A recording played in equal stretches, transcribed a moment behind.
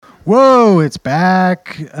Whoa, it's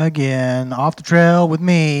back again. Off the trail with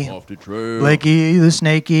me. Off the trail. Blakey, the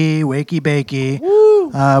snaky, wakey bakey.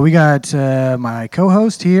 Woo! We got my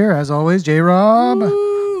co-host here, as always, Jrob,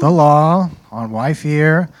 the law, on wife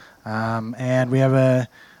here. And we have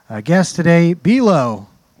a guest today, Belo.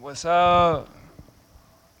 What's up?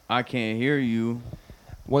 I can't hear you.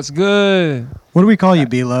 What's good? What do we call you,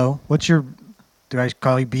 Belo? What's your... Do I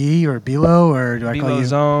call you B or Belo, or do I call you...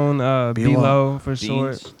 Zone, Belo for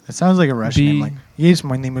short. It sounds like a Russian name. Like, yes,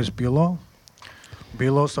 my name is Belo.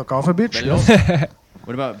 Belo Sokovovich.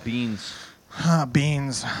 What about beans?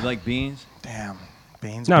 Beans. You like beans? Damn.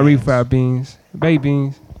 Beans. Not beans. refried beans. Baked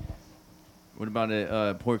beans. What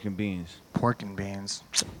about pork and beans? Pork and beans.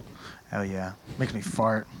 Hell yeah. Makes me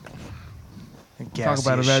fart. Talk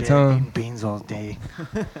about it that time. Eating beans all day.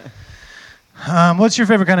 What's your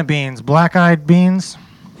favorite kind of beans? Black-eyed beans?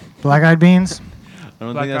 Black-eyed beans? I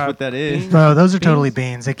don't think that's what that is. Bro, those are totally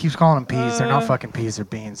beans. They keep calling them peas. They're not fucking peas. They're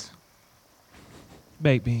beans.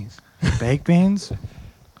 Baked beans. Baked beans?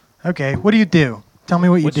 Okay. What do you do? Tell me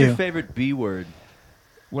what you do. What's your favorite B word?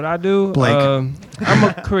 What I do? Blake. I'm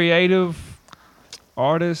a creative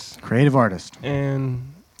artist. Creative artist.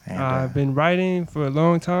 And I've been writing for a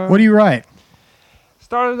long time. What do you write?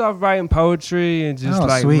 Started off writing poetry and just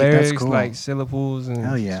sweet. That's lyrics, cool. like syllables and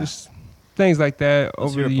Hell yeah. just things like that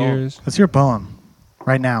over the years. Let's hear a poem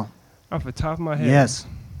right now. Off the top of my head. Yes.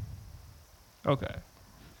 Okay.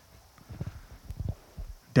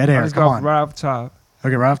 Dead air. Let's Come go on. right off the top.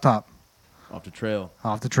 Okay, right off top. Off the trail.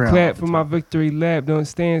 Off the trail. Clap for my victory lap, don't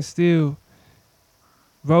stand still.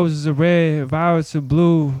 Roses are red, violets are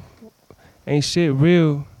blue. Ain't shit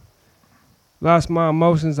real. Lost my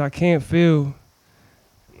emotions, I can't feel.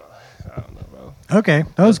 I don't know, bro. Okay,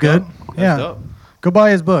 that was good. Yeah. Dope. Go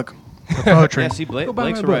buy his book for poetry. Yeah, see,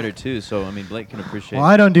 Blake's a writer too, so I mean, Blake can appreciate. Well,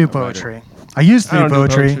 I don't do poetry. I used to do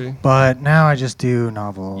poetry, but now I just do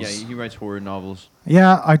novels. Yeah, he writes horror novels.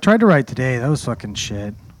 Yeah, I tried to write today. That was fucking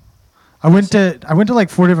shit. I went to like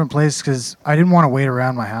 4 different places because I didn't want to wait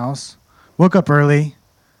around my house. Woke up early.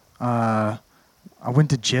 I went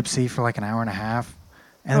to Gypsy for like an hour and a half,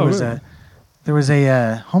 and there was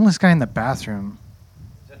a homeless guy in the bathroom.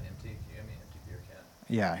 Is that empty? Do you have any empty beer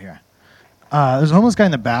can? Yeah, here. There's a homeless guy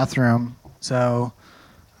in the bathroom, so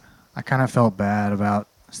I kind of felt bad about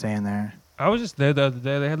staying there. I was just there the other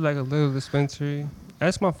day. They had like a little dispensary.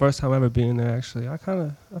 That's my first time ever being there, actually. I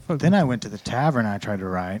fucked. Then I went to the tavern and I tried to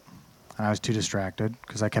write, and I was too distracted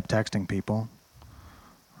because I kept texting people,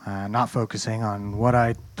 not focusing on what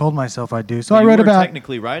I told myself I'd do. So I wrote about...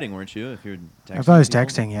 technically writing, weren't you? If I was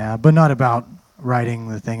texting, yeah, but not about writing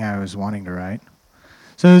the thing I was wanting to write.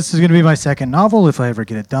 So this is going to be my second novel if I ever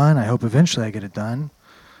get it done. I hope eventually I get it done.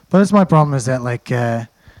 But that's my problem is that like I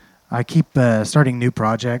keep starting new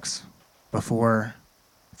projects before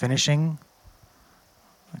finishing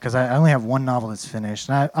because I only have one novel that's finished.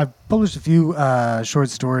 And I've published a few short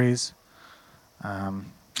stories. You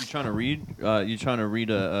trying to read? You trying to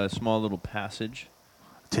read a small little passage?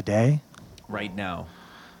 Today? Right now.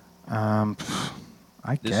 I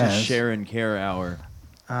guess. This is share and care hour.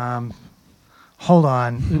 Hold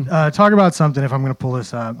on. Talk about something if I'm going to pull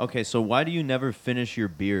this up. Okay, so why do you never finish your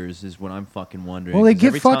beers is what I'm fucking wondering. Well, they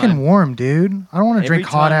get fucking warm, dude. I don't want to drink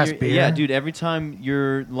hot-ass beer. Yeah, dude, every time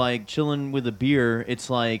you're, like, chilling with a beer, it's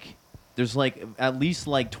like, there's, like, at least,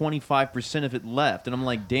 like, 25% of it left. And I'm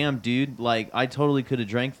like, damn, dude, like, I totally could have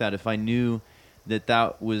drank that if I knew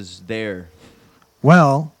that was there.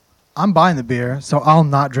 Well, I'm buying the beer, so I'll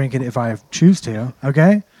not drink it if I choose to,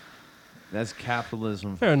 okay? That's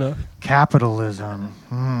capitalism. Fair enough. Capitalism.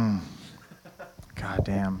 God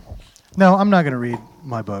damn. No, I'm not going to read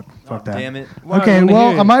my book. Fuck that. Damn it. Okay,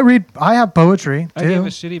 well, I might read. I have poetry, too. I gave a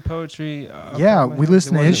shitty poetry. Yeah, we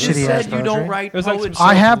listened to his shitty ass poetry. You don't write poetry.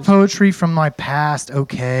 I have poetry from my past,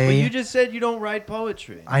 okay? But you just said you don't write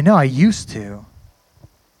poetry. I know, I used to.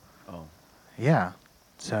 Oh. Yeah,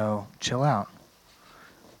 so chill out.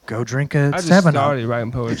 Go drink a 7-Up. I just started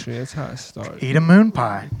writing poetry. That's how I started. Eat a moon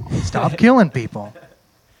pie. Stop killing people.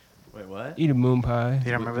 Wait, what? Eat a moon pie.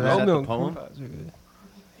 You don't remember that? that? The poem?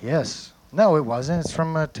 Yes. No, it wasn't. It's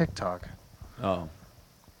from TikTok. Oh.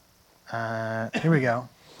 Here we go.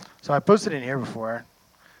 So I posted it in here before.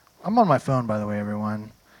 I'm on my phone, by the way,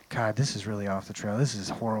 everyone. God, this is really off the trail. This is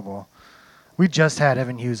horrible. We just had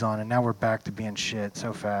Evan Hughes on, and now we're back to being shit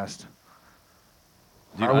so fast.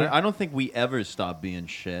 Dude, I don't think we ever stop being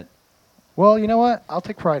shit. Well, you know what? I'll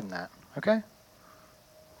take pride in that, okay?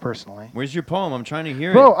 Personally. Where's your poem? I'm trying to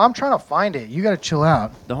hear it. Bro, I'm trying to find it. You got to chill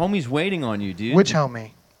out. The homie's waiting on you, dude. Which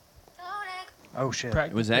homie? Oh, shit.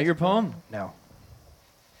 Was that your poem? No.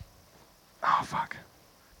 Oh, fuck.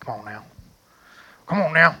 Come on now. Come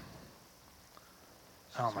on now.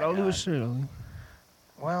 Oh my Slowly god. but surely.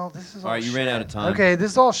 Well, this is All right, you ran shit. out of time. Okay,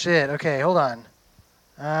 this is all shit. Okay, hold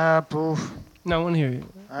on. Poof. No, I want to hear you.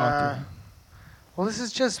 Well, this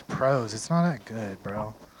is just prose. It's not that good,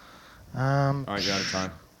 bro. All right, you're out of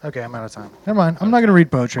time. Okay, I'm out of time. Never mind. I'm not gonna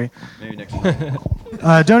read poetry. Maybe next time.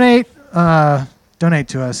 Donate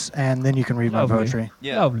to us, and then you can read my Lovely. poetry.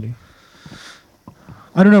 Yeah. Lovely.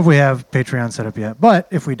 I don't know if we have Patreon set up yet, but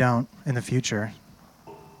if we don't in the future,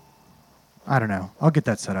 I don't know. I'll get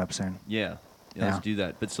that set up soon. Yeah. Yeah. Let's do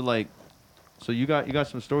that. But so you got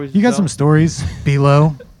some stories. You to got tell? some stories,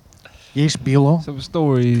 Belo? Yes, Belo. Some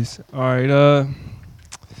stories. All right.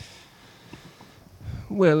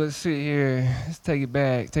 Well, let's see here. Let's take it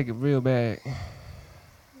back. Take it real back.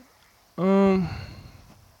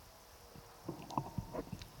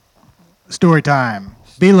 Story time.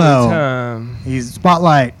 Belo. Time. He's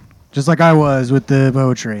spotlight, just like I was with the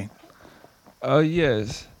poetry.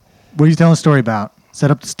 Yes. What are you telling a story about?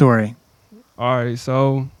 Set up the story. All right.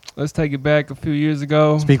 So let's take it back a few years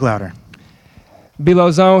ago. Speak louder.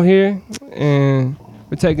 Belo's on here, and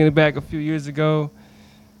we're taking it back a few years ago.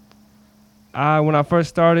 When I first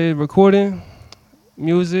started recording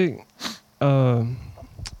music, I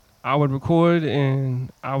would record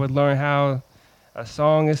and I would learn how a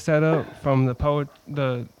song is set up from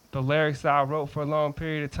the lyrics that I wrote for a long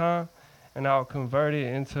period of time, and I would convert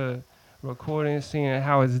it into recording, seeing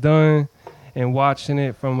how it's done, and watching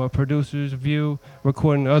it from a producer's view,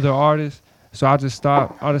 recording other artists. So I just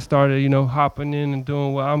started, hopping in and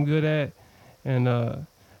doing what I'm good at, and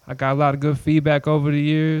I got a lot of good feedback over the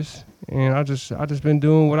years, and I just been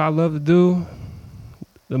doing what I love to do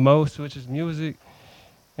the most, which is music.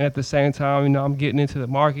 And at the same time, I'm getting into the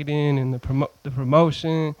marketing and the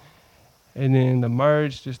promotion, and then the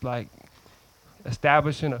merge, just like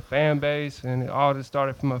establishing a fan base, and it all just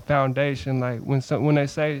started from a foundation. Like when they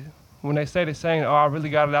say the saying, "Oh, I really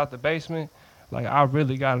got it out the basement." Like, I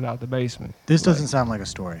really got it out the basement. This doesn't sound like a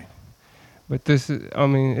story. But this is,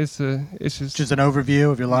 it's Just an overview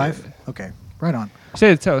of your life? Yeah. Okay, right on. I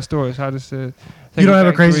said to tell a story, so I just said. You don't have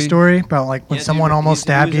a crazy story about like when Yeah, someone dude, almost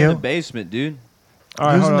stabbed he was in you? the basement, dude. All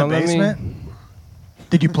right, Who's hold in on, the let me- basement?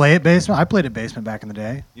 Did you play at basement? I played at basement back in the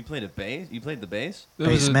day. You played a bass? You played the bass? There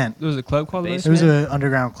was Basement. There was a club called the Basement. There was an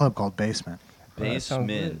underground club called Basement. Oh, that sounds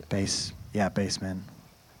Basement. good. Basemen.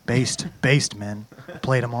 Based men.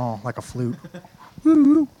 Played them all like a flute.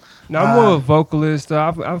 No, I'm more of a vocalist.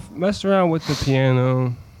 I've messed around with the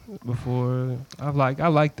piano before. I like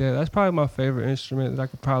that. That's probably my favorite instrument that I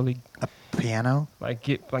could probably Piano?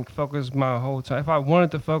 focus my whole time. If I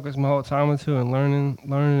wanted to focus my whole time into and learning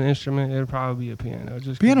an instrument, it'd probably be a piano. Just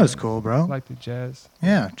 'cause Piano's I cool, bro. like the jazz.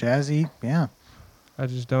 Yeah, jazzy. Yeah. I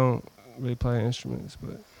just don't really play instruments,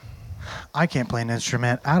 but I can't play an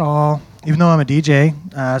instrument at all. Even though I'm a DJ,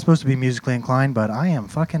 I'm supposed to be musically inclined, but I am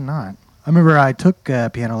fucking not. I remember I took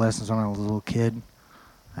piano lessons when I was a little kid.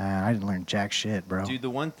 I didn't learn jack shit, bro. Dude, the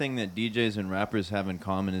one thing that DJs and rappers have in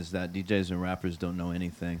common is that DJs and rappers don't know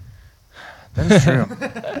anything. That is true.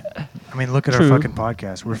 I mean, look at True. our fucking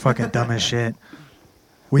podcast. We're fucking dumb as shit.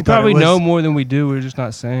 we thought it probably was- know more than we do. We're just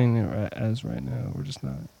not saying it right now. We're just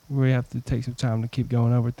not. We have to take some time to keep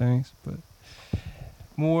going over things, but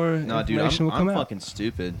more No, dude, information will I'm come out. fucking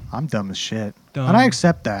stupid. I'm dumb as shit. Dumb. And I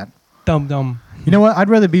accept that. Dumb. You know what? I'd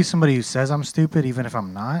rather be somebody who says I'm stupid, even if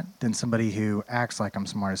I'm not, than somebody who acts like I'm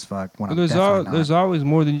smart as fuck when I'm definitely not. There's always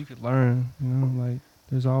more than you could learn. Like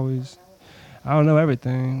there's always. I don't know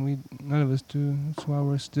everything. None of us do. That's why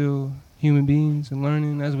we're still human beings and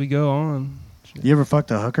learning as we go on. Shit. You ever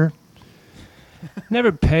fucked a hooker?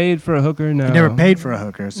 Never paid for a hooker. No. You never paid for a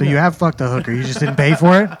hooker, so you No. have fucked a hooker. You just didn't pay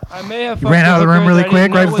for it. I may have. You ran out of the room really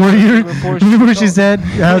quick right before you. Remember what she said?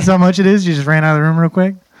 That's how much it is. You just ran out of the room real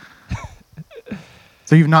quick.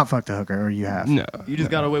 So you've not fucked a hooker, or you have? No. You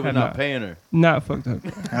just got away with have not paying her. Not fucked a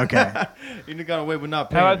hooker. Okay. You just got away with not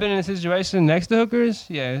paying Have I her. been in a situation next to hookers?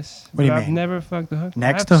 Yes. What do you But I've mean? never fucked a hooker.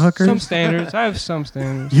 Next I have to hookers? Some standards. I have some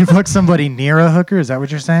standards. You fucked somebody near a hooker? Is that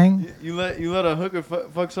what you're saying? You let a hooker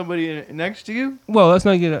fuck somebody next to you? Well, let's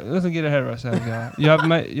not get ahead of ourselves, y'all. Y'all,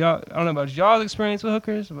 I don't know about y'all's experience with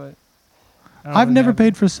hookers, but I don't I've really never have-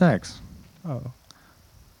 paid for sex. Oh,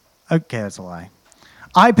 Okay, that's a lie.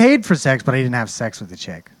 I paid for sex, but I didn't have sex with the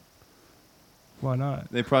chick. why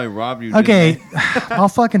not? They probably robbed you. didn't Okay, they? I'll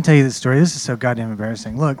fucking tell you this story. This is so goddamn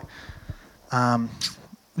embarrassing. Look,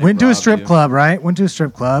 went to a robbed strip you. club, right? Went to a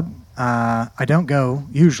strip club. I don't go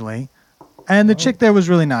usually. And the chick there was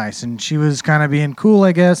really nice, and she was kind of being cool,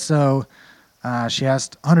 I guess. So she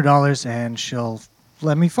asked $100, and she'll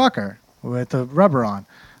let me fuck her with the rubber on.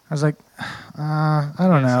 I was like, I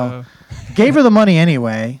don't know. Gave her the money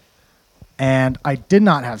anyway, And I did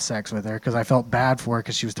not have sex with her because I felt bad for her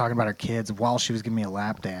because she was talking about her kids while she was giving me a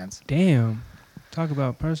lap dance. Damn. Talk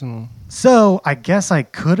about personal. So I guess I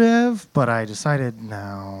could have, but I decided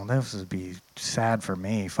no, this would be sad for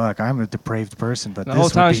me. Fuck, I'm a depraved person, but The this whole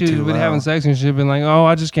time would be she too was been low. having sex and shit, been like, oh,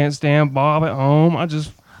 I just can't stand Bob at home. I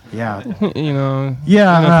just, Yeah, you know.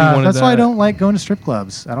 yeah. I don't know if you wanted That's why I that. don't like going to strip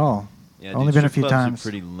clubs at all. Yeah, Only dude, been a strip few clubs are times.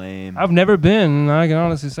 pretty lame. I've never been, and I can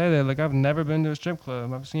honestly say that. Like, I've never been to a strip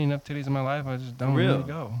club. I've seen enough titties in my life. I just don't real. really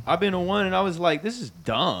go. I've been to one and I was like, this is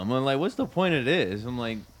dumb. I'm like, what's the point of this? I'm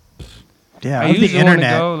like, Yeah, I of the usually want to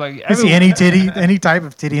internet. go. Like, I see any titty, any type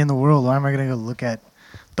of titty in the world. Why am I gonna go look at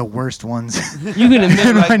the worst ones? You can admit,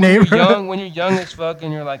 in like, my neighborhood. when you're young as fuck,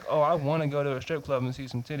 and you're like, oh, I want to go to a strip club and see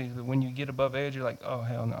some titties. But when you get above age, you're like, oh,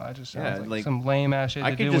 hell no. I just sounds Yeah, like like, some lame ass shit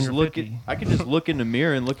I to do could when just you're look 50. I could just look in the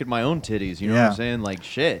mirror and look at my own titties. You know what Yeah. I'm saying? Like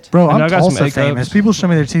shit. Bro, I know I'm I got some Tulsa A-cups. famous. People show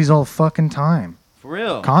me their titties all the fucking time, For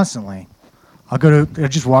real. constantly. I'll go to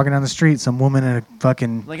just walking down the street. Some woman in a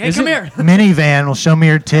fucking Like, hey, Is come it- here. minivan will show me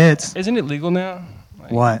her tits. Isn't it legal now?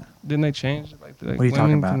 Like, What? Didn't they change it? Like, What are you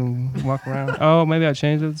talking women can walk around. Oh, maybe I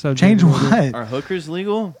changed it. So Change what? Are hookers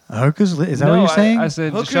legal? Hookers? Is that no, what you're saying? I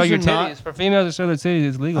said to Hookers show your are not- titties. For females to show their titties,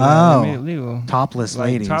 it's legal. now. Oh. They made it legal. Topless Like,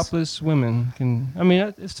 ladies. topless women can. I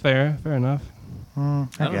mean, it's fair enough. I I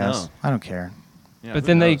don't guess. know. I don't care. Yeah, But who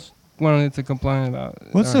then they knows? wanted to complain about.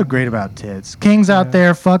 What's so great about tits? Kings out Yeah.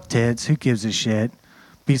 there, fuck tits. Who gives a shit?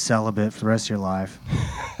 Be celibate for the rest of your life.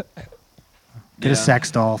 Get a Yeah. sex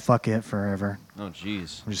doll. Fuck it forever. Oh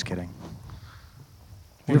jeez. I'm just kidding. Well,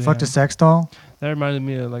 You ever fucked yeah. a sex doll? That reminded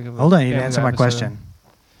me of like. A Hold on, you didn't Family answer my episode. question.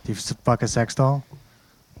 Do you fuck a sex doll?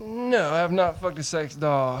 No, I have not fucked a sex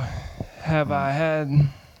doll. Have I had?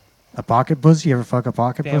 A pocket pussy? You ever fuck a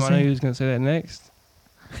pocket Damn, I knew pussy? you was gonna say that next.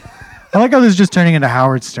 I like how this is just turning into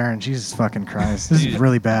Howard Stern. Jesus fucking Christ. This is Dude,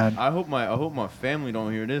 really bad. I hope my family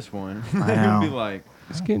don't hear this one. I They'll be know. like,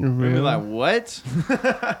 It's getting they'll be real. like, what?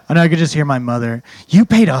 I know I could just hear my mother. You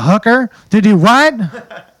paid a hooker to do what?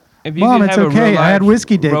 If you Mom, could it's have a okay. real I had life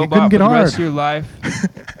whiskey dick. It robot couldn't get for the hard. rest of your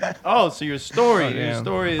life. Oh, so your Oh, story damn.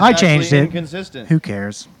 is I actually changed it. inconsistent. Who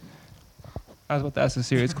cares? I was about to ask a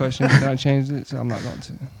serious question, but I changed it, so I'm not going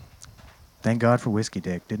to. Thank God for whiskey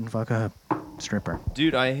dick. Didn't fuck a stripper.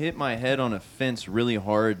 Dude, I hit my head on a fence really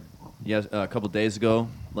hard a couple days ago.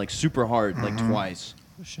 Like super hard, like Mm-hmm. twice.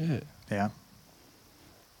 Shit. Yeah.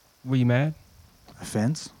 Were you mad? A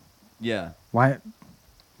fence? Yeah. Why?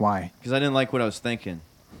 Why? Because I didn't like what I was thinking.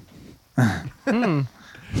 Hmm.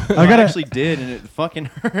 I got actually did, and it fucking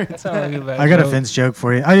hurt. That sounded like a bad I got a joke. fence joke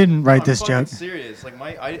for you. I didn't write I'm this fucking joke. serious. Like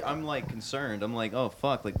I'm like concerned. I'm like, oh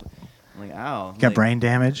fuck. Like, I'm like ow. Got Like, brain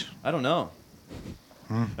damage. I don't know.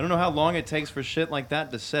 I don't know how long it takes for shit like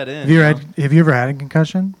that to set in. Have you, know? have you ever had a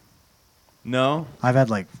concussion? No. I've had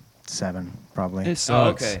like 7, probably. It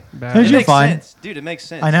sucks. okay. Bad. Did It you makes fine? sense, dude. It makes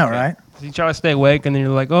sense. I know, Okay. right? You try to stay awake, and then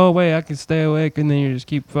you're like, oh, wait, I can stay awake, and then you just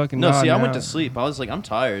keep fucking No, see, I nodding went to out. sleep. I was like, I'm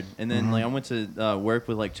tired, and then Mm-hmm. like I went to work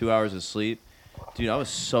with like 2 hours of sleep. Dude, I was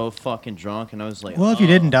so fucking drunk, and I was like, Well, if you "Oh."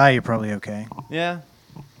 didn't die, you're probably okay. Yeah.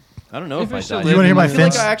 I don't know If if, you're I still died. You wanna hear my I feel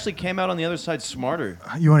fence? like I actually came out on the other side smarter.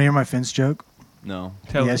 You want to hear my fence joke? No.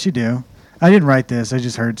 Tell Yes, us. you do. I didn't write this. I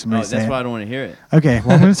just heard Oh, somebody say that's it. why I don't want to hear it. Okay,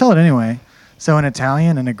 well, I'm going to tell it anyway. So an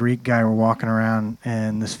Italian and a Greek guy were walking around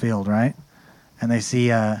in this field, right? And they see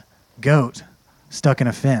a goat stuck in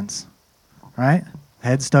a fence, right?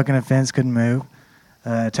 Head stuck in a fence, couldn't move.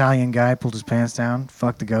 Italian guy pulled his pants down,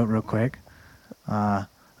 fucked the goat real quick.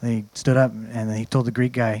 He stood up and then he told the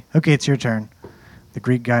Greek guy, okay, it's your turn. The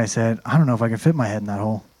Greek guy said, I don't know if I can fit my head in that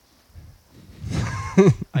hole.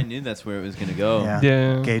 I knew that's where it was gonna go. Yeah.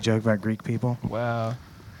 Yeah. Gay joke about Greek people. Wow.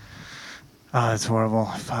 Oh, that's horrible.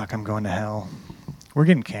 Fuck, I'm going to hell. We're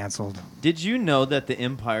getting canceled. Did you know that the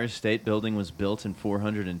Empire State Building was built in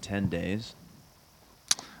 410 days?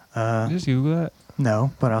 Just Google that.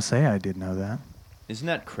 No, but I'll say I did know that. Isn't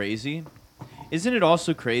that crazy? Isn't it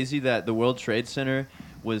also crazy that the World Trade Center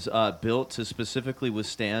was built to specifically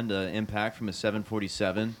withstand impact from a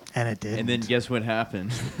 747? And it did. And then guess what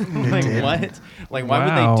happened? Like didn't. what? Like why would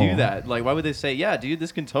Wow. they do that? Like why would they say, "Yeah, dude,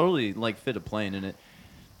 this can totally like fit a plane in it."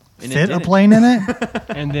 And it fit a didn't. plane in it?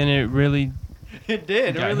 And then it really It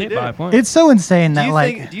did. It got really hit did. by a plane. It's so insane do that you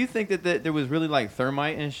like think? Do you think that there was really like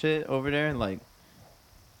thermite and shit over there, like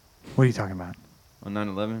what are you talking about? on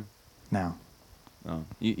 9/11? No. Oh,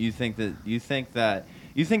 you think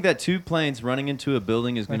that two planes running into a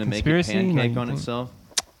building is Like going to make a conspiracy? pancake Like, on what? itself?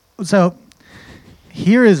 So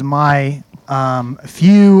here is my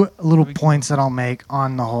few little points that I'll make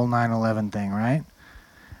on the whole 9/11 thing, right?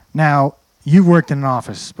 Now, you've worked in an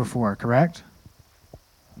office before, correct?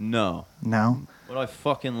 No. No. What do I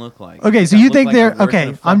fucking look like? Okay, so I you look think like I they're work in a okay?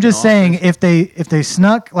 I'm fucking just saying office? if they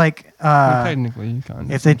snuck like Well, technically, you kind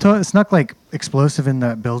of. if they snuck like explosive in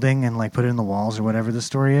the building and like put it in the walls or whatever the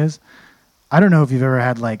story is, I don't know if you've ever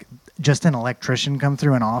had like just an electrician come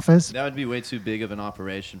through an office, That would be way too big of an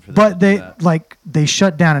operation for them but to do they that. like they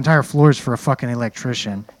shut down entire floors for a fucking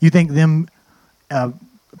electrician. You think them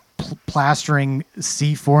plastering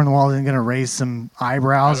C4 in the wall isn't gonna raise some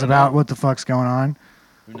eyebrows I don't about know. what the fuck's going on?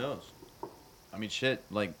 Who knows? I mean, shit.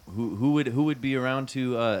 Like, who would be around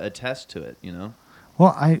to attest to it? You know?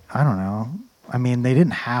 Well, I don't know. I mean, they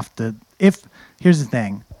didn't have to. If here's the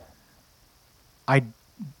thing,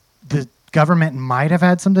 the government might have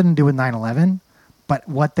had something to do with 9/11, but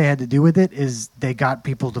what they had to do with it is they got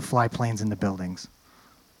people to fly planes into buildings.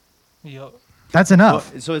 Yup. That's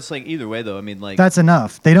enough. Well, so it's like either way, though. I mean, like That's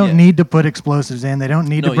enough. They don't Yeah. need to put explosives in. They don't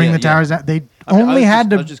need No, to bring yeah, the towers yeah. out. They I mean, only had I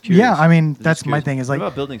to. was just curious. Yeah, I mean, I was just that's my curious. thing. Is like, what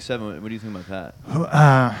about Building 7? What do you think about that?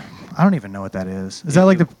 I don't even know what that is. Is that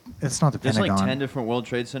like the? It's not the There's Pentagon. like 10 different World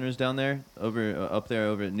Trade Centers down there, up there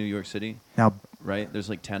over at New York City, Now, right? There's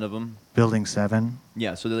like 10 of them. Building 7.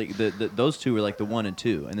 Yeah, so like those two were like the 1 and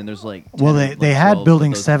 2, and then there's like 10 Well, or, they like, they had 12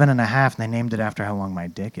 Building of those- 7.5, and they named it after how long my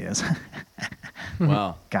dick is.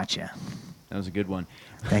 Wow, Gotcha. that was a good one.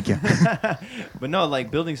 Thank you. But no,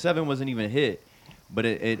 like Building 7 wasn't even hit, but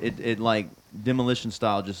it like demolition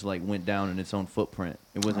style just like went down in its own footprint.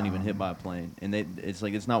 It wasn't even hit by a plane, and it's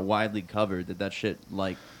like it's not widely covered that shit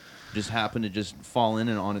like just happened to just fall in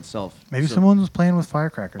and on itself. Maybe So- someone was playing with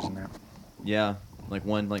firecrackers in there. Yeah, like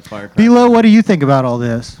one like firecracker. Belo, what do you think about all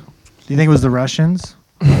this? Do you think it was the Russians?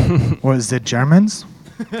 Or was it Germans?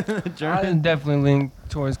 I definitely lean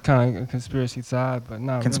towards kind of a conspiracy side, but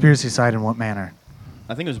not Conspiracy side in what manner?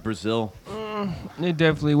 I think it was Brazil. Really. It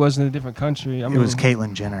definitely wasn't a different country. I mean, It was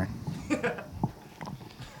Caitlyn Jenner.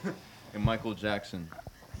 And Michael Jackson.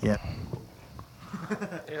 Yep.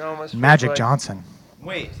 It almost feels Magic like- Johnson.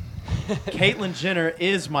 Wait, Caitlyn Jenner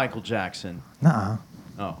is Michael Jackson. Nuh-uh.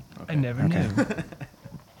 Oh, I okay. never Okay. knew.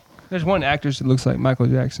 There's one actress that looks like Michael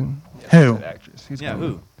Jackson. Who? That actress. He's Yeah, cool.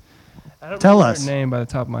 who? I don't Tell remember us. her name by the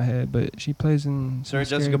top of my head, but she plays in. Sarah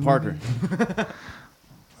some Jessica scary Parker. movie.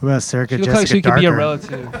 Who else? Sarah She looks Jessica like she could Darker. be a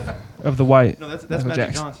relative of the white. No, that's Michael Magic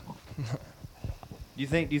Jackson. Johnson. Do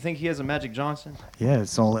you think he has a Magic Johnson? Yeah,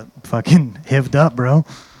 it's all fucking hived up, bro.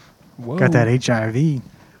 Whoa. Got that HIV.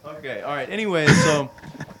 Okay, all right. Anyway, so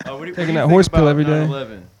what do you Taking think that horse pill about every day.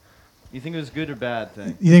 9/11? You think it was good or bad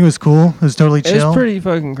thing? You think it was cool? It was totally chill? It's pretty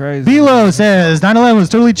fucking crazy. Belo says 9/11 was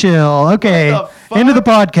totally chill. Okay, What the into the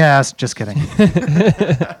fuck? podcast. Just kidding.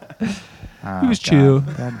 It was chill.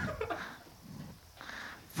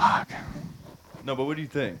 Fuck. No, but what do you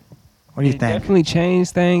think? What do you It think? definitely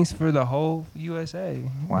changed things for the whole USA.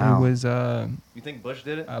 Wow. It was You think Bush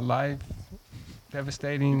did it? a life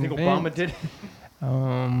devastating You think event. Obama did it?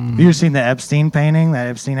 Have you ever seen the Epstein painting that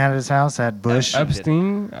Epstein had at his house at Bush?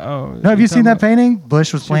 Epstein? Oh. No, have you seen that painting?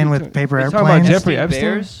 Bush was playing with paper You're talking about airplanes. Jeffrey Epstein?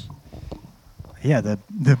 Bears? Yeah, the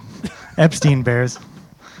Epstein bears.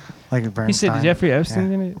 Like a He Bernstein. said Jeffrey Epstein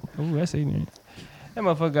Yeah. in it? Oh, that's ignorant. That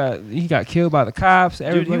motherfucker got killed by the cops. Dude,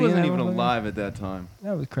 Everybody he wasn't in that even motherfucker. alive at that time.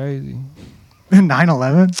 That was crazy.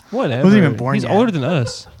 9/11? Whatever. Wasn't even born He's yet. older than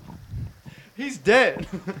us. He's dead.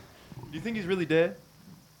 Do you think he's really dead?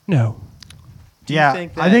 No. Do you Yeah,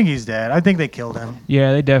 think I that- think he's dead. I think they killed him.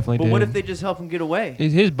 Yeah, they definitely But did. what if they just help him get away?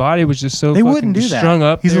 His body was just so They fucking wouldn't do just that. strung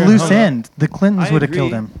up. He's a there. loose Hung up. end. The Clintons I would have agree.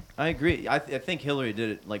 killed him. I agree. I think Hillary did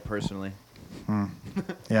it like personally.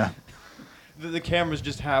 Yeah. The cameras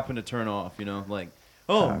just happened to turn off. You know, like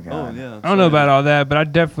oh God. yeah. I don't know about all that, but I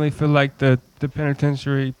definitely feel like the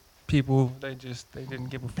penitentiary people, they didn't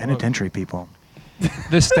give a fuck. Penitentiary people.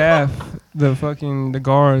 The staff, the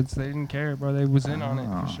guards, they didn't care, bro. They was in on it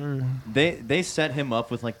Oh. for sure. They set him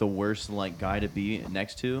up with like the worst like guy to be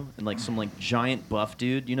next to, and like some like giant buff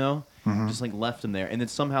dude, you know, just like left him there, and then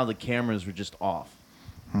somehow the cameras were just off.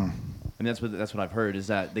 And that's what I've heard is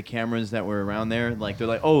that the cameras that were around there, like they're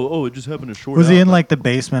like, oh, it just happened to short. Was he out, in but- like the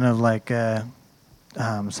basement of like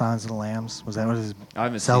Silence of the Lambs? Was that what his I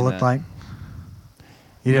haven't cell seen looked that. like?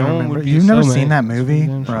 You didn't No, remember? would be You've a never cellmate. seen that It's movie,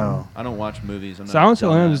 redemption. bro? I don't watch movies. I'm not Silence of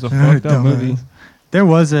the Lambs is a dumbass. fucked up movie. There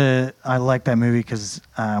was I like that movie because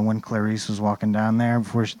when Clarice was walking down there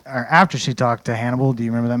or after she talked to Hannibal, do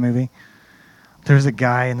you remember that movie? There's a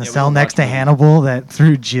guy in the Yeah, we cell don't next watch to movies. Hannibal that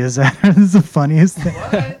threw jizz at her. This is the funniest thing.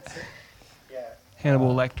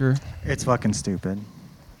 Hannibal Lecter. It's fucking stupid.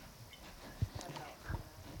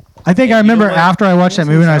 I think Hey, I you know remember what? after I watched that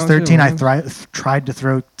movie when I was Sounds good, 13, I man. tried to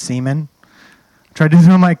throw semen. Tried to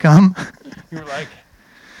throw my cum. You were like,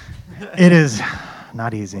 It is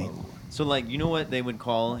not easy. So like, you know what they would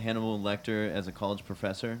call Hannibal Lecter as a college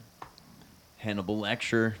professor? Hannibal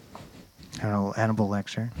lecture. Hannibal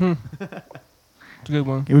lecture. It's a good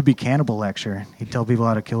one. It would be cannibal lecture. He'd tell people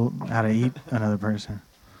how to eat another person.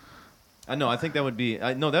 I know. I think that would be.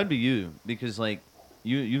 No, that would be you because like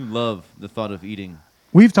you love the thought of eating.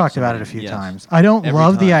 We've talked about it a few Yes. times. I don't Every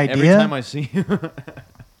love the time. idea. Every time I see you.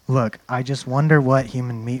 Look, I just wonder what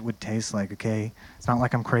human meat would taste like. Okay, it's not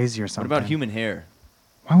like I'm crazy or What something. about human hair?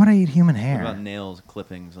 Why would I eat human What hair? about nails,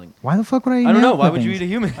 clippings? Like Why the fuck would I eat? I don't know. nail Why would you clippings? eat a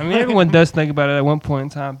human? I mean, everyone does think about it at one point in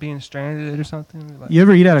time, being stranded or something. Like, You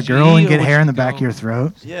ever eat at a would you girl and eat or get would hair you in the back go? of your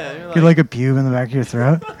throat? Yeah, you're Get like a pube in the back of your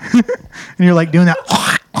throat, and you're like doing that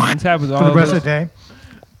This happens for all the of rest us. of the day.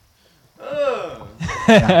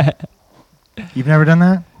 Yeah. You've never done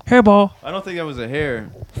that? Hairball. I don't think that was a hair.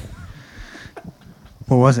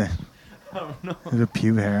 What was it? I don't know. It was a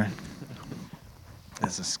pube hair.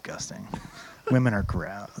 That's disgusting. Women are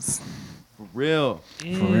gross. For real. For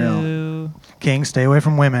real. Ew. King, stay away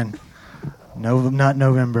from women. No, not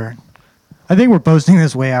November. I think we're posting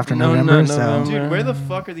this way after No, November, not so November. Dude, where the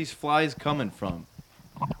fuck are these flies coming from?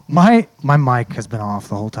 my mic has been off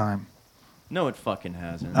the whole time. No, it fucking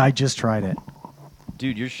hasn't. I just tried it.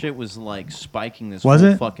 Dude, your shit was like spiking this Was whole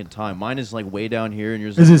it? fucking time. Mine is like way down here, and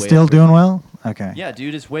yours Is like it way still up doing well? Okay. here. Yeah,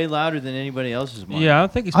 dude, it's way louder than anybody else's. Mine. Yeah, I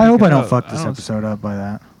don't think it's. I hope I picking don't up. fuck this I don't- episode up by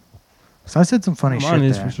that. So I said some funny Mine shit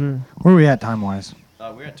is there. for sure. Where are we at time wise?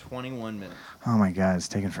 We're at 21 minutes. Oh my god, it's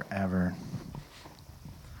taking forever.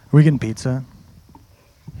 Are we getting pizza?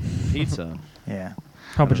 Pizza. Yeah.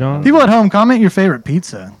 Papa John. People at home, comment your favorite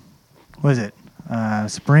pizza. What is it?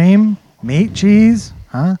 Supreme? Meat? Cheese?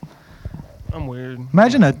 Huh? I'm weird.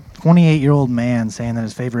 Imagine a 28-year-old man saying that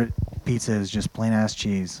his favorite pizza is just plain ass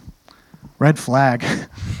cheese. Red flag,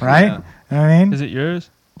 right? Yeah. You know what I mean? Is it yours?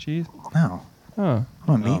 Cheese? No. Oh.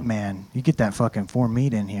 I'm a No. meat man. You get that fucking 4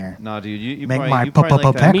 meat in here. Nah, dude, you Make probably, my you probably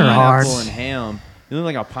like that pecker hard. pineapple and ham. You look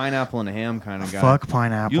like a pineapple and ham kind of guy. Fuck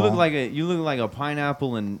pineapple. You look like a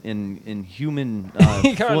pineapple in human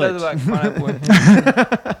He kind foot. of like pineapple.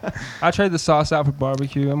 I tried the sauce out for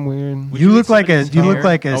barbecue. I'm weird. Would You you look eat like a somebody's you look hair?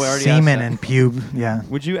 like a Oh, I already asked semen that. and pube. Yeah.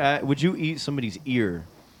 Would you eat somebody's ear?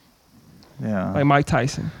 Yeah. Like Mike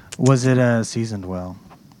Tyson. Was it seasoned well?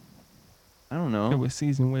 I don't It know. was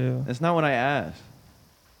seasoned well. That's not what I asked.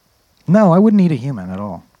 No, I wouldn't eat a human at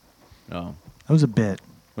all. Oh. That was a bit.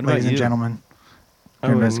 What about Ladies and you? gentlemen. I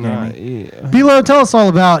You're would investigating not me. eat. Belo, tell us all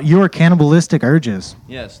about your cannibalistic urges.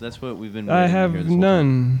 Yes, that's what we've been. I waiting to have hear this whole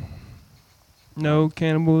time. none. No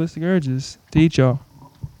cannibalistic urges to eat y'all.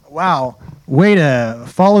 Wow. Way to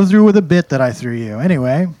follow through with a bit that I threw you.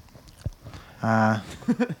 Anyway,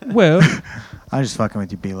 Well, I'm just fucking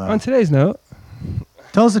with you, on Belo. today's note,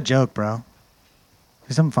 Tell us a joke, bro.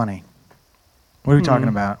 Say something funny. What are we talking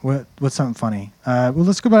Hmm. about? What's something funny? Well,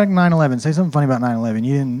 let's go back to 9/11. Say something funny about 9/11.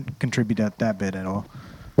 You didn't contribute that bit at all.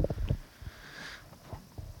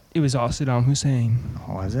 it was all Saddam Hussein.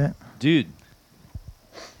 What was it? Dude,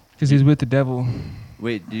 Because he was with the devil.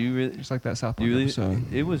 wait, do you really? Just like that South Do Park you really?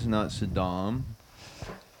 episode. It was not Saddam.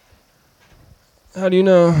 How do you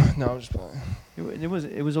know? No, I'm just playing. It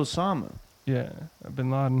was Osama. Yeah, Bin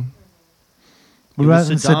Laden. What It was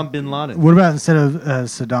about instead- Saddam bin Laden. What about instead of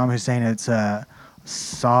Saddam Hussein, it's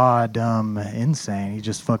Saddam Insane? He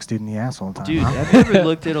just fucks dude in the ass all the time. Dude, huh? have you ever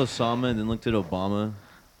looked at Osama and then looked at Obama?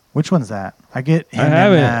 Which one's that? I get him I and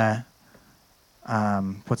haven't.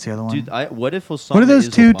 what's the other one? Dude, what if Osama? What are those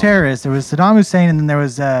is two Obama? terrorists? There was Saddam Hussein and then there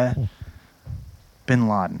was Bin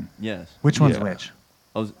Laden. Yes. Which one's Yeah. which?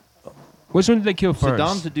 Which one did they kill first?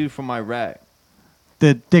 Saddam's the dude from Iraq.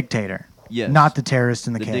 The dictator. Yes. Not the terrorist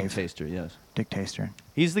in the, the cave. dictator. Yes. Dictator.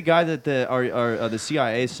 He's the guy that the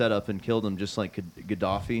CIA set up and killed him, just like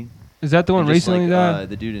Gaddafi. Is that the one And just recently like, died?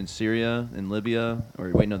 the dude in Syria and Libya, or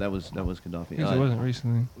wait, no, that was Gaddafi. Because it wasn't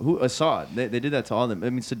recently. Assad. They did that to all of them. I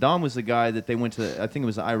mean, Saddam was the guy that they went to. I think it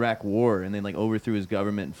was the Iraq War, and they like overthrew his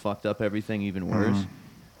government and fucked up everything even worse.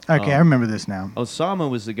 Okay, I remember this now. Osama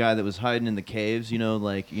was the guy that was hiding in the caves.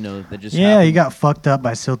 That just Yeah, happened. he got fucked up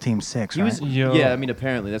by SEAL Team 6, He right? was. Yo. Yeah, I mean,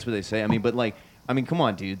 apparently that's what they say. I mean, but come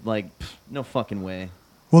on, dude. Like, no fucking way.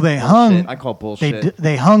 Well, they Bullshit. hung. I call They bullshit.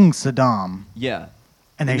 they hung Saddam Yeah.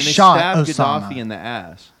 and they then shot stabbed Osama. Gaddafi in the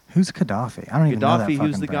ass. Who's Gaddafi? I don't even know that Gaddafi, fucking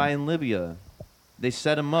who's the thing. guy in Libya. They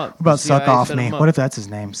set him up. What about The Suck CIA Off set Me? him up. What if that's his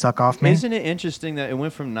name? Suck Off Me? Isn't it interesting that it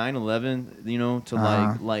went from 9/11, to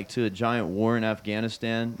Uh-huh. like to a giant war in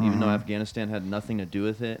Afghanistan, even though Mhm. Afghanistan had nothing to do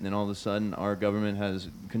with it, and then all of a sudden our government has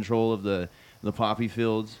control of the poppy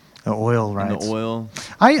fields The oil and rights. the oil.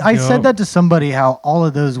 I Yo. said that to somebody, how all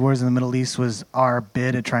of those wars in the Middle East was our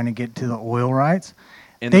bid at trying to get to the oil rights.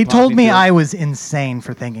 In They the told poppy me fields. I was insane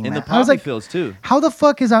for thinking In the that. I was poppy like, fields too. how the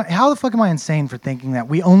fuck am I insane for thinking that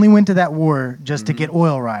we only went to that war just to Mm-hmm. get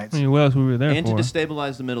oil rights? I mean, what else we were there And for? to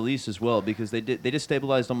destabilize the Middle East as well, because they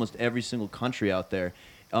destabilized almost every single country out there.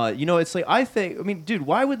 It's like dude,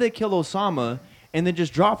 why would they kill Osama and then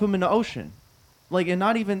just drop him in the ocean? Like, and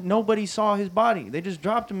not even nobody saw his body. They just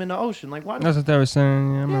dropped him in the ocean. Like, why? That's what they were saying.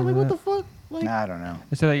 Yeah, I Yeah, remember like what that. the fuck? Like, I don't know.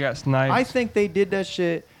 They said they got sniped. I think they did that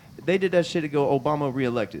shit. They did that shit to go Obama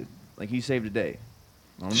reelected. Like he saved the day.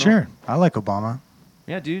 I don't know. Sure, I like Obama.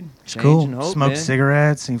 Yeah, dude. He's Change cool. and hope, Smokes man.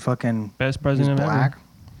 cigarettes. He fucking Best he's president ever. black.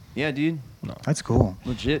 Yeah, dude. That's cool.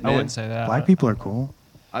 Legit, I man. wouldn't say that. Black people are cool.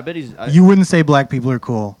 I bet he's. You wouldn't say black people are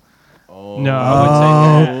cool. Oh. No, I wouldn't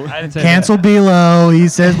say that. I didn't say Cancel that. Belo. He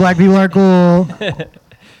says black people are cool.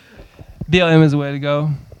 BLM is the way to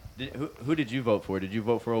go. Who did you vote for? Did you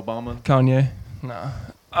vote for Obama? Kanye. No.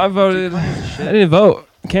 I voted. Kanye's the shit. I didn't vote.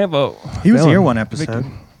 Can't vote. He was Felon. here one episode.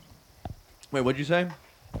 Convicted. Wait, what'd you say?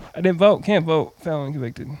 I didn't vote. Can't vote. Felon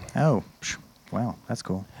convicted. Oh, wow, that's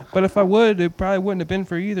cool. But if I would, it probably wouldn't have been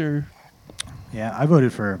for either Yeah, I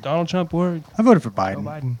voted for Donald Trump or Biden. Joe Biden.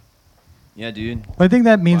 Biden. Yeah, dude. But I think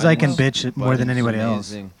that means I can Biden's- bitch it more than Biden's anybody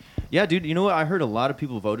else. amazing. Yeah, dude. You know what? I heard a lot of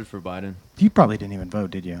people voted for Biden. You probably didn't even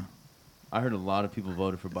vote, did you? I heard a lot of people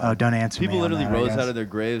voted for Biden. Oh, don't answer People me on literally that, I rose guess. out of their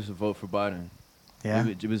graves to vote for Biden. Yeah.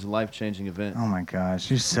 It was a life-changing event. Oh my gosh,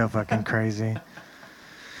 you're so fucking crazy.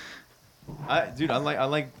 I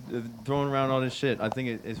like throwing around all this shit. I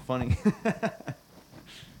think it's funny.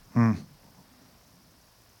 Hmm.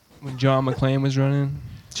 When John McClane was running.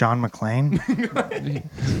 John McClane?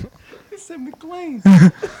 I said McClane.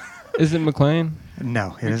 Is it McClane?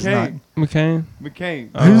 No, it is not. McCain? McCain.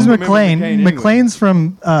 Who's I remember McClane? anyway. McClane's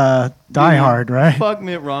from Die Hard, right? Fuck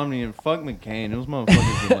Mitt Romney and fuck McCain. Those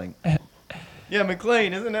motherfuckers were like, yeah,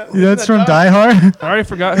 McClane, isn't that? That's isn't from that Die Hard. I already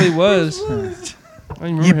forgot who he was. I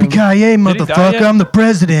don't remember him. Yippee-ki-yay, Did he die motherfucker! yet? I'm the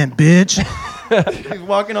president, bitch. He's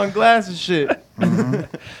walking on glass and shit.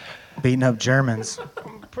 Beating up Germans.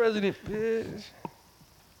 President, bitch.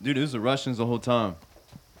 Dude, it was the Russians the whole time.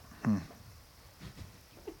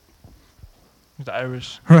 The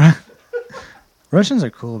Irish. Russians are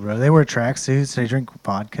cool, bro. They wear tracksuits. They drink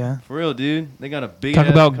vodka. For real, dude. They got a big Talk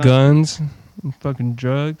ass about country. guns and fucking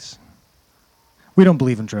drugs. We don't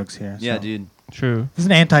believe in drugs here. Yeah, so. dude. True. This is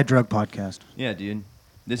an anti-drug podcast. Yeah, dude.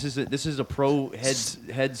 This is a pro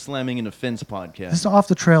head slamming and offense podcast. This is off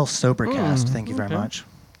the trail sobercast. Thank you very okay. much.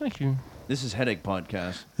 Thank you. This is headache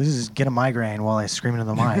podcast. This is get a migraine while I scream into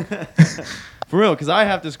the mic. For real, because I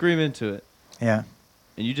have to scream into it, Yeah,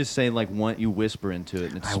 and you just say like you whisper into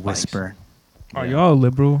it, and it I spikes. whisper. Are Yeah. y'all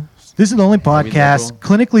liberal? This is the only we podcast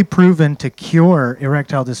clinically proven to cure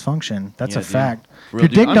erectile dysfunction. That's Yeah, a dude. fact. For If real, your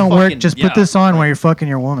dude. dick I'm don't work, fucking- just yeah. put this on while you're fucking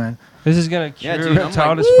your woman. This is gonna Yeah, cure dude, I'm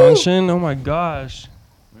erectile like, dysfunction. Oh my gosh.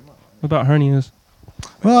 What about hernias?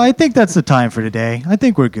 Well, I think that's the time for today. I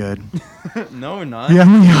think we're good. No, we're not. Yeah,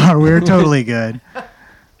 we are. We're totally good.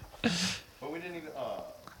 But we didn't even.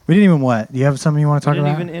 We didn't even what? Do you have something you want to We talk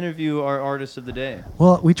didn't about? even interview our artist of the day.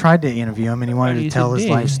 Well, we tried to interview him, and he wanted to Artist tell of his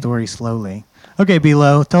the life day. story slowly. Okay,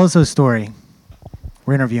 Belo, tell us a story.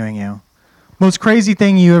 We're interviewing you. Most crazy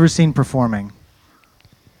thing you ever seen performing?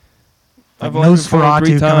 Like I've only performed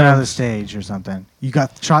 3 Nosferatu coming out of the times. stage or something. You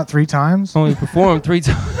got shot 3 times? Only performed 3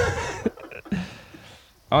 times.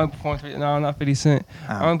 I only performed 3. No, not 50 Cent.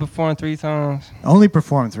 I Oh. only performed 3 times. Only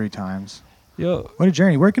performed 3 times. Yo, What a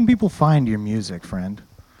journey. Where can people find your music, friend?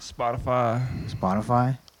 Spotify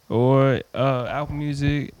Spotify? or Apple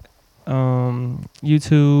Music,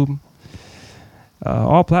 YouTube,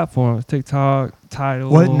 all platforms. TikTok, Tidal.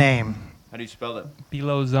 What name? How do you spell it?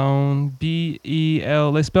 Belo Zone,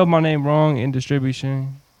 BEL. They spelled my name wrong in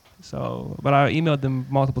distribution. So, but I emailed them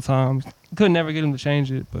multiple times. Could never get them to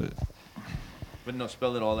change it, but But no,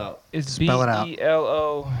 spell it all out. it's Spell it out.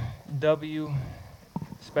 BELOW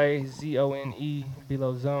space ZONE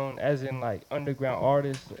Belo Zone, as in like underground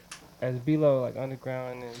artist. As Belo, like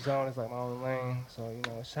underground, and then Zone is like my own lane. So you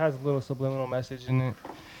know, it has a little subliminal message in it.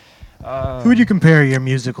 Who would you compare your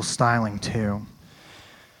musical styling to?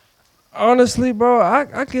 Honestly, bro,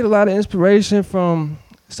 I get a lot of inspiration from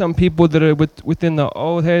some people that are within the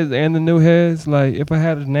old heads and the new heads. Like, if I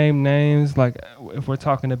had to name names, like, if we're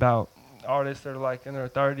talking about artists that are, like, in their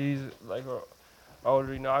 30s, like, or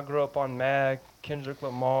older, you know, I grew up on Mag, Kendrick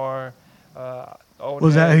Lamar, old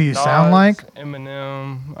Was that who heads, you sound Nuttz, like? I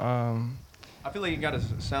Eminem. feel like you got a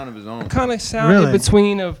sound of his own. Kind of sound Really? in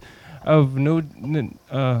between of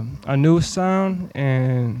a new sound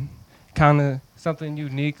and kind of something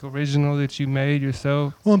unique, original that you made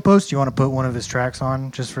yourself. Well, in post, you want to put one of his tracks on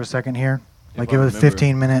just for a second here? If Like I give it a remember.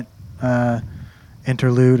 15-minute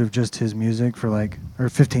interlude of just his music for like, or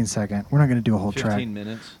 15 second. We're not gonna do a whole 15 track.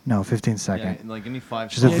 minutes. No, 15 second. Yeah, like give me 5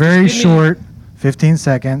 Just a songs. very just give me- short 15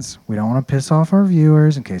 seconds. We don't want to piss off our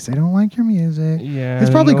viewers in case they don't like your music. Yeah. It's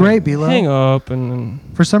probably no, great, Belo. Hang up and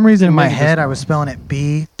For some reason in my Maybe head, just- I was spelling it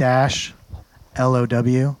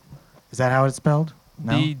B-L-O-W. Is that how it's spelled?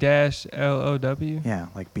 No. B-L-O-W. Yeah,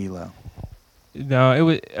 like Belo. No, it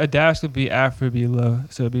would a dash would be after below,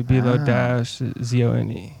 so it'd be below Ah. dash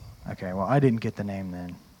Z-O-N-E. Okay, well, I didn't get the name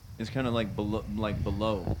then. It's kind of like below, Like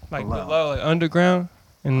Below. below, like underground,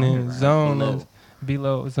 and then Underground. zone Below. is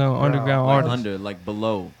below zone, Bro, underground like artist. under, like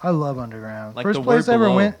below. I love Underground. Like First the place word I ever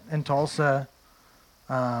below. went in Tulsa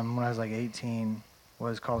when I was like 18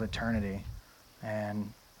 was called Eternity.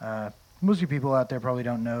 And most of you people out there probably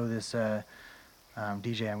don't know this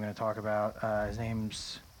DJ I'm going to talk about. His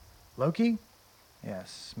name's Loki?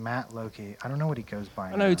 Yes, Matt Loki. I don't know what he goes by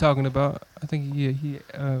I know who you're talking about. I think he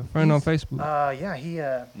friend on He's- Facebook. Yeah, he...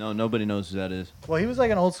 No, nobody knows who that is. Well, he was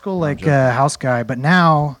like an old school I'm like joking. house guy, but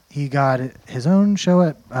now he got his own show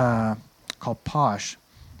at called Posh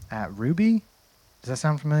at Ruby. Does that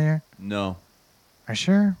sound familiar? No. Are you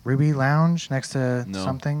sure? Ruby Lounge next to No.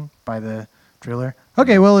 something by the Driller.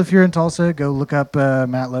 Okay, well if you're in Tulsa, go look up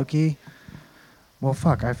Matt Loki. Well,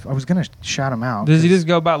 fuck, I was gonna shout him out. Does he 'cause just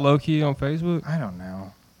go by Loki on Facebook? I don't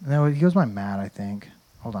know. No, he goes by Matt, I think.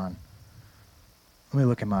 Hold on. Let me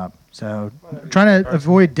look him up. So, trying to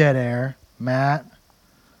avoid dead air. Matt.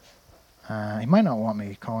 He might not want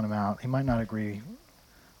me calling him out. He might not agree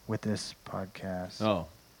with this podcast. Oh,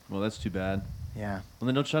 well, that's too bad. Yeah. Well,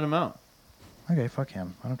 then don't shut him out. Okay, fuck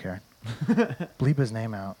him. I don't care. Bleep his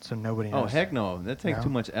name out so nobody knows. Oh, heck no. That takes No? too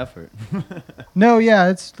much effort. No, yeah,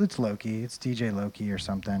 it's Loki. It's DJ Loki or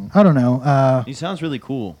something. I don't know. He sounds really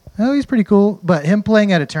cool. Oh, he's pretty cool. But him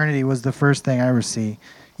playing at Eternity was the first thing I ever see.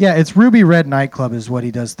 Yeah, it's Ruby Red Nightclub is what he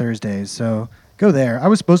does Thursdays. So go there. I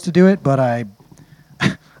was supposed to do it, but I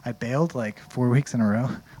bailed like 4 weeks in a row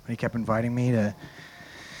when he kept inviting me to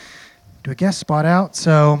do a guest spot out.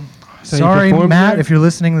 So you sorry, performed Matt, there? if you're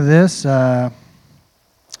listening to this.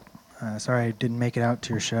 Sorry I didn't make it out to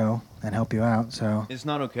your show and help you out. So It's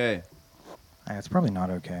not okay. it's probably not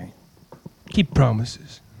okay. Keep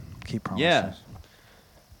promises. Keep promises. Yeah.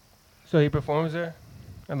 So he performs there?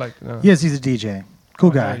 I'd like to know. Yes, he's a DJ. Cool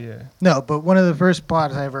guy. Okay, yeah. No, but one of the first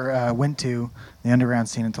spots I ever went to, the underground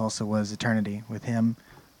scene in Tulsa, was Eternity with him.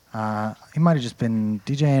 He might have just been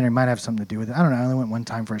DJing or he might have something to do with it. I don't know. I only went one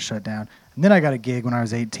time for a shutdown. And then I got a gig when I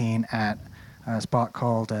was 18 at a spot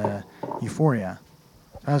called Euphoria.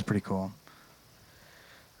 That was pretty cool.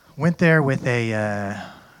 Went there with a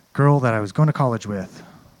girl that I was going to college with.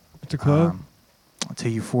 It's a club? To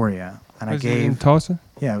Euphoria. And I Was it in gave... Tulsa?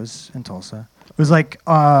 Yeah, it was in Tulsa. It was like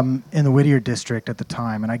in the Whittier district at the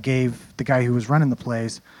time, and I gave the guy who was running the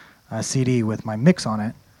place a CD with my mix on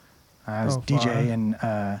it. I was Oh, DJ, fire.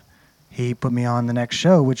 and he put me on the next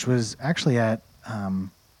show, which was actually at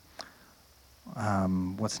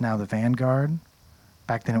what's now the Vanguard.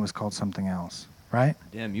 Back then, it was called something else, right?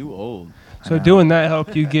 Damn, you old. I So know. doing that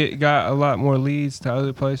helped you got a lot more leads to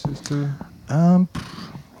other places too?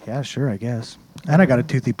 Yeah, sure, I guess. And I got a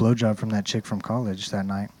toothy blowjob from that chick from college that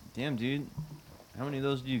night, Damn, dude. How many of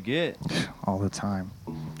those do you get? all the time.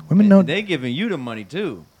 Women know They giving you the money,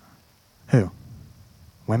 too. who?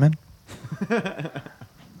 Women?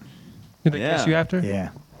 Did they Yeah. kiss you after? Yeah.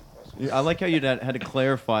 I like how you had to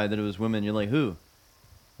clarify that it was women. You're like, who?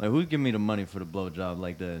 Like, who's giving me the money for the blowjob?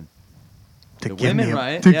 Like the To The give women, me a,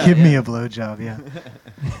 right? To Yeah, give me yeah. a blowjob,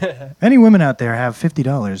 yeah. Any women out there have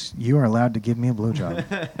 $50. You are allowed to give me a blowjob.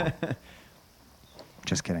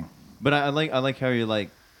 Just kidding. But I like how you're like,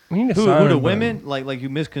 We need a who sign the button. women? Like you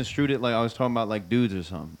misconstrued it. Like I was talking about like dudes or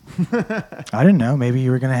something. I didn't know. Maybe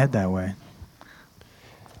you were gonna head that way.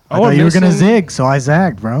 I Oh, thought you were gonna missing- zig, so I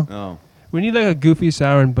zagged, bro. Oh, We need like a goofy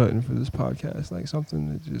siren button for this podcast, like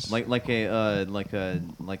something that just like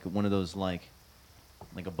one of those like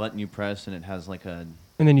a button you press and it has like a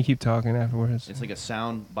and then you keep talking afterwards. it's like a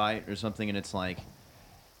sound bite or something and it's like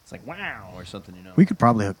wow or something, you know. We could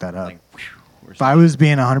probably hook that up. like whew, or If I was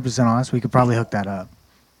being 100% honest, we could probably hook that up.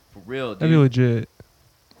 for real, dude. That'd be legit.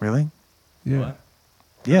 Really? Yeah. What?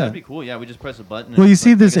 Yeah. That'd be cool. Yeah, we just press a button. and Well, you it's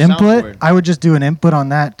see like this a input? soundboard. I would just do an input on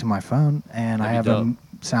that to my phone, and I That'd have be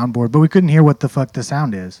a soundboard, but we couldn't hear what the fuck the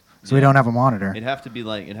sound is, so we Yeah. don't have a monitor. It'd have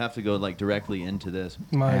to go like directly into this.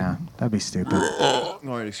 My, Yeah, that'd be stupid. All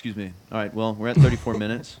right, excuse me. All right, well, we're at 34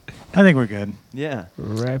 minutes. I think we're good. Yeah.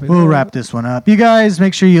 wrap it We'll up. wrap this one up. You guys,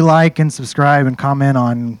 make sure you like and subscribe and comment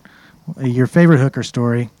on your favorite hooker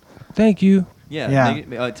story. Thank you. Yeah.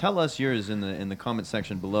 Yeah. Tell us yours in the comment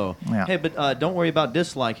section below. Yeah. Hey, but don't worry about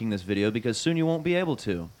disliking this video because soon you won't be able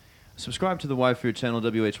to. Subscribe to the Wyfyre channel,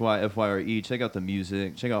 WHYFYRE. Check out the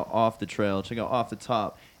music. Check out Off the Trail. Check out Off the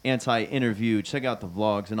Top. Anti-interview. Check out the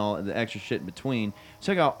vlogs and all the extra shit in between.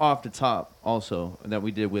 Check out Off the Top also that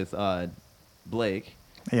we did with Blake.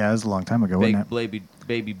 Yeah, it was a long time ago, wasn't it?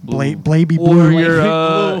 Baby Blue. Baby Or Blue. you're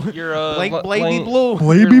Blake Blue.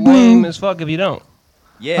 Baby you're lame Blue. as fuck if you don't.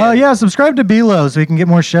 Yeah. Yeah, subscribe to Belo so we can get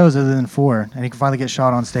more shows other than 4. And he can finally get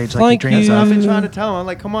shot on stage like he Thank dreams you. I've of. been trying to tell him. I'm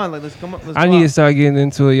like, come on, like, let's come up. Let's I go need to out. start getting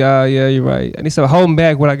into it, y'all. Yeah, you're right. I need to start holding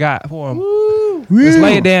back what I got for him. Woo. Let's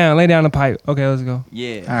lay it down. Lay down the pipe. Okay, let's go.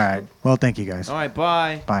 Yeah. All right. Well, thank you guys. All right,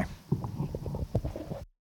 bye. Bye.